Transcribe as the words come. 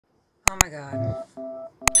Oh my god.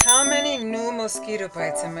 How many new mosquito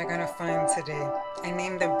bites am I gonna find today? I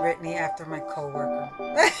named them Brittany after my coworker.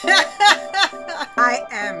 I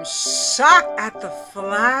am shocked at the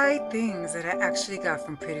fly things that I actually got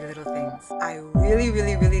from Pretty Little Things. I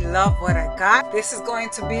really love what I got. This is going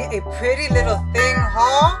to be a Pretty Little Thing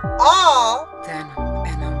haul, all denim.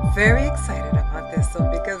 And I'm very excited about this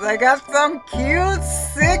one because I got some cute,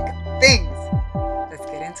 sick things. Let's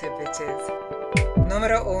get into it, bitches.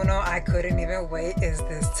 Numero uno, I couldn't even wait, is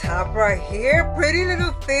this top right here. Pretty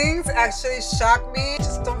Little Things actually shocked me.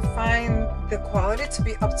 Just don't find the quality to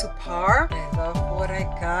be up to par. I love what I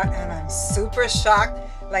got and I'm super shocked.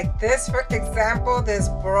 Like this, for example, this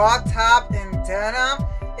bra top in denim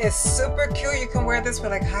is super cute. You can wear this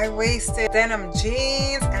with like high-waisted denim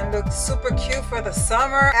jeans and look super cute for the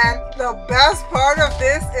summer. And the best part of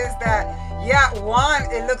this is that, yeah, one,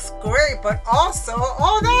 it looks great, but also,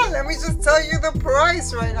 hold on, let me just tell you the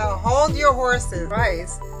price right now. Hold your horses.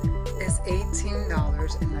 Price is $18.90.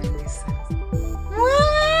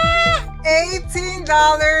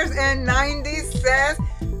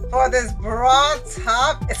 $18.90 for this bra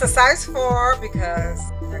top. It's a size 4 because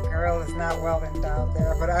the girl is not well endowed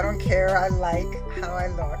there, but I don't care. I like how I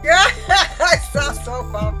look. I sound so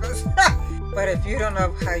pompous. But if you don't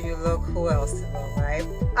know how you look, who else will, right?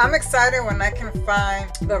 I'm excited when I can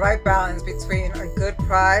find the right balance between a good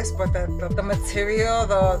price, but the material,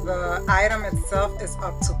 the item itself is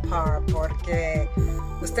up to par. Porque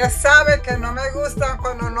usted sabe que no me gustan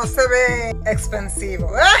cuando no se ve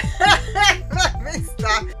expensivo. Let me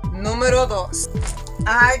stop. Número 2.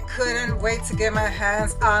 I couldn't wait to get my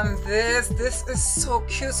hands on this. This is so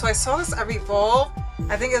cute. So I saw this at Revolve.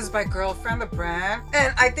 I think it was by Girlfriend, the brand,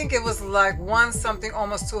 and I think it was like something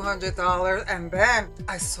almost $200. And then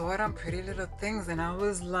I saw it on Pretty Little Things and I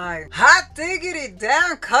was like, hot diggity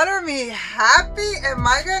damn, color me happy. Am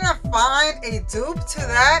I gonna find a dupe to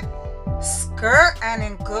that skirt and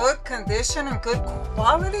in good condition and good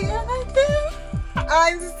quality? And I did.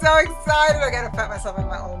 I'm so excited. I gotta pat myself in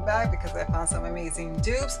my own bag because I found some amazing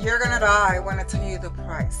dupes. You're gonna die when I tell you the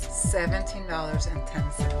price. $17.10.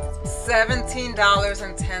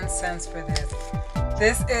 $17.10 for this.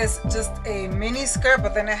 This is just a mini skirt,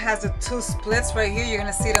 but then it has the 2 splits right here. You're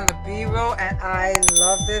gonna see it on the B-roll, and I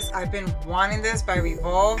love this. I've been wanting this by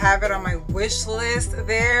Revolve. Have it on my wish list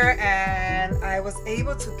there, and I was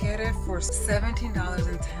able to get it for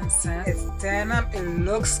 $17.10. It's denim. It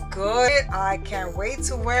looks good. I can't wait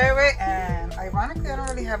to wear it, and ironically, I don't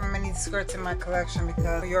really have many skirts in my collection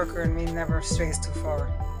because New Yorker and me never strays too far.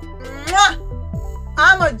 Mwah!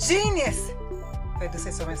 I'm a genius! I do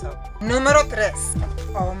say so myself. Número 3.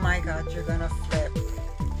 Oh my god, you're gonna flip.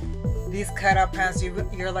 These cutout pants,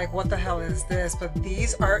 you're like, what the hell is this? But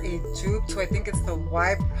these are a dupe to, I think it's the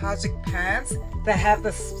Y Project pants that have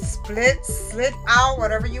the slit out,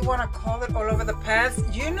 whatever you want to call it, all over the pants.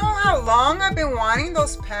 You know how long I've been wanting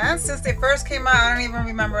those pants since they first came out? I don't even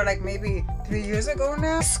remember, like maybe 3 years ago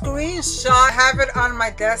now. Screenshot, have it on my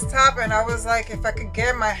desktop, and I was like, if I could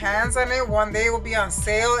get my hands on it, one day it will be on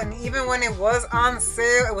sale. And even when it was on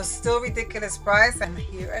sale, it was still ridiculous price. And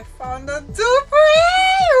here I found a dupe.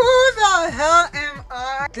 Who the hell am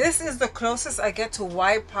I? This is the closest I get to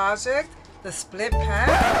Y Project, the split pant.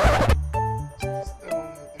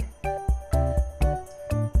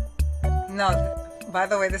 No, by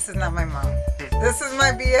the way, this is not my mom. This is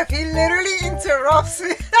my BF. He literally interrupts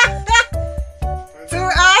me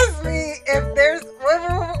to ask me if there's,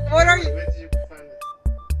 what are you? Where did you find it?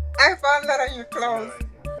 I found that on your clothes.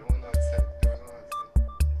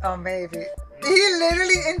 Oh, maybe. He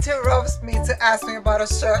literally interrupts me to ask me about a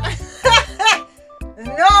shirt.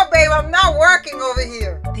 No, babe, I'm not working over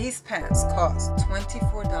here. These pants cost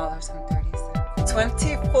 $24.30.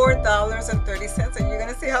 $24.30, and you're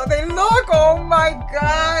gonna see how they look. Oh my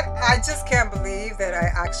god, I just can't believe that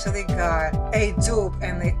I actually got a dupe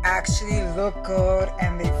and they actually look good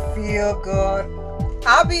and they feel good.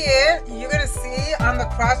 Albeit, you're gonna see on the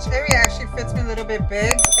crotch area actually fits me a little bit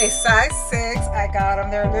big. A size 6, I got them.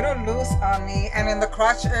 They're a little loose on me, and in the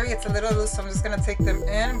crotch area it's a little loose, so I'm just gonna take them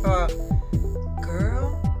in. But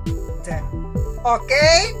girl, denim.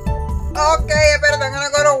 Okay, but I'm gonna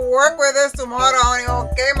go to work with this tomorrow, honey.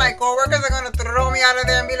 Okay, my coworkers are gonna throw me out of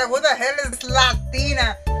there and be like, who the hell is this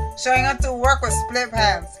Latina showing up to work with split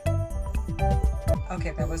pants?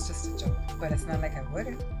 Okay, that was just a joke, but it's not like I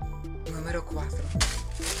wouldn't. Número 4.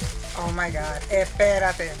 Oh my god,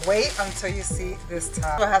 espérate. Wait until you see this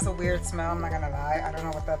top. It has a weird smell, I'm not gonna lie. I don't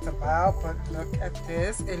know what that's about, but look at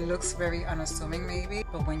this. It looks very unassuming maybe.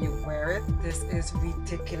 but when you wear it, this is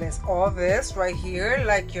ridiculous. All this right here,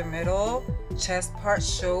 like your middle chest part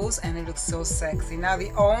shows, and it looks so sexy. Now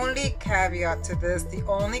the only caveat to this, the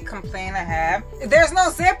only complaint I have, there's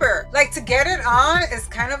no zipper. Like, to get it on is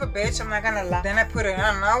kind of a bitch, I'm not gonna lie. Then I put it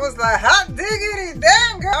on and I was like, hot diggity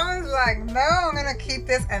dang girl. I was like, no, I'm gonna keep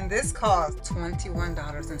this. And this cost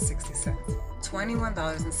 $21.60.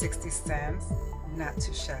 $21.60, not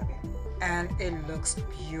too shabby. And it looks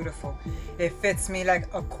beautiful. It fits me like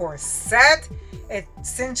a corset. It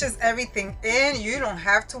cinches everything in. You don't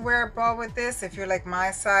have to wear a bra with this. If you're like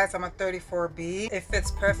my size, I'm a 34B. It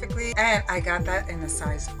fits perfectly. And I got that in a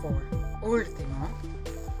size 4. Último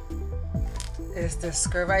is this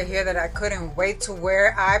skirt right here that I couldn't wait to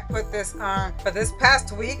wear. I put this on, but this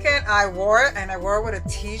past weekend I wore it, and I wore it with a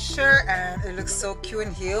t-shirt, and it looks so cute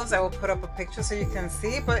in heels. I will put up a picture so you can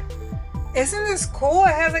see, but isn't this cool?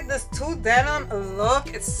 It has like this 2 denim look.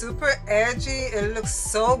 It's super edgy. It looks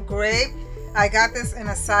so great. I got this in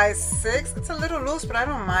a size 6. It's a little loose, but I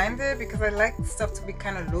don't mind it because I like stuff to be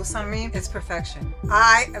kind of loose on me. It's perfection.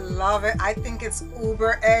 I love it. I think it's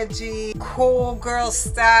uber edgy, cool girl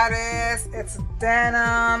status. It's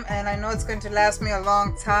denim, and I know it's going to last me a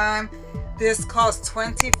long time. This cost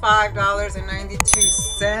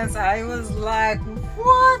 $25.92. I was like,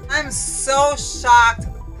 what? I'm so shocked.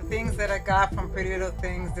 Things that I got from Pretty Little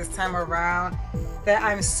Things this time around, that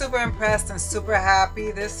I'm super impressed and super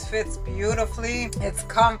happy. This fits beautifully. It's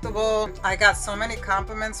comfortable. I got so many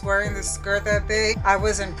compliments wearing this skirt that day. I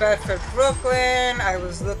was in Bedford, Brooklyn. I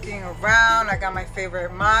was looking around. I got my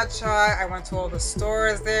favorite matcha. I went to all the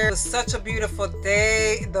stores there. It was such a beautiful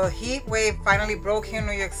day. The heat wave finally broke here in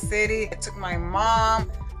New York City. I took my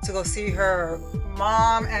mom to go see her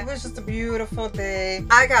mom, and it was just a beautiful day.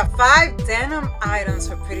 I got 5 denim items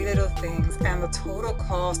for Pretty Little Things, and the total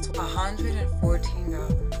cost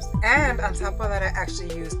 $114. And on top of that, I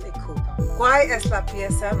actually used a coupon. ¿Cuál es la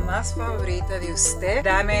pieza más favorita de usted?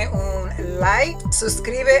 Dame un like,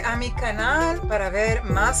 suscribe a mi canal para ver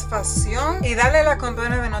más fashion y dale la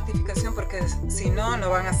campana de notificación, porque si no, no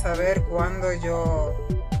van a saber cuándo yo...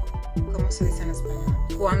 ¿Cómo se dice en español?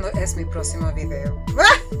 ¿Cuándo es mi próximo video?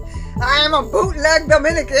 I am a bootleg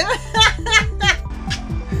Dominican.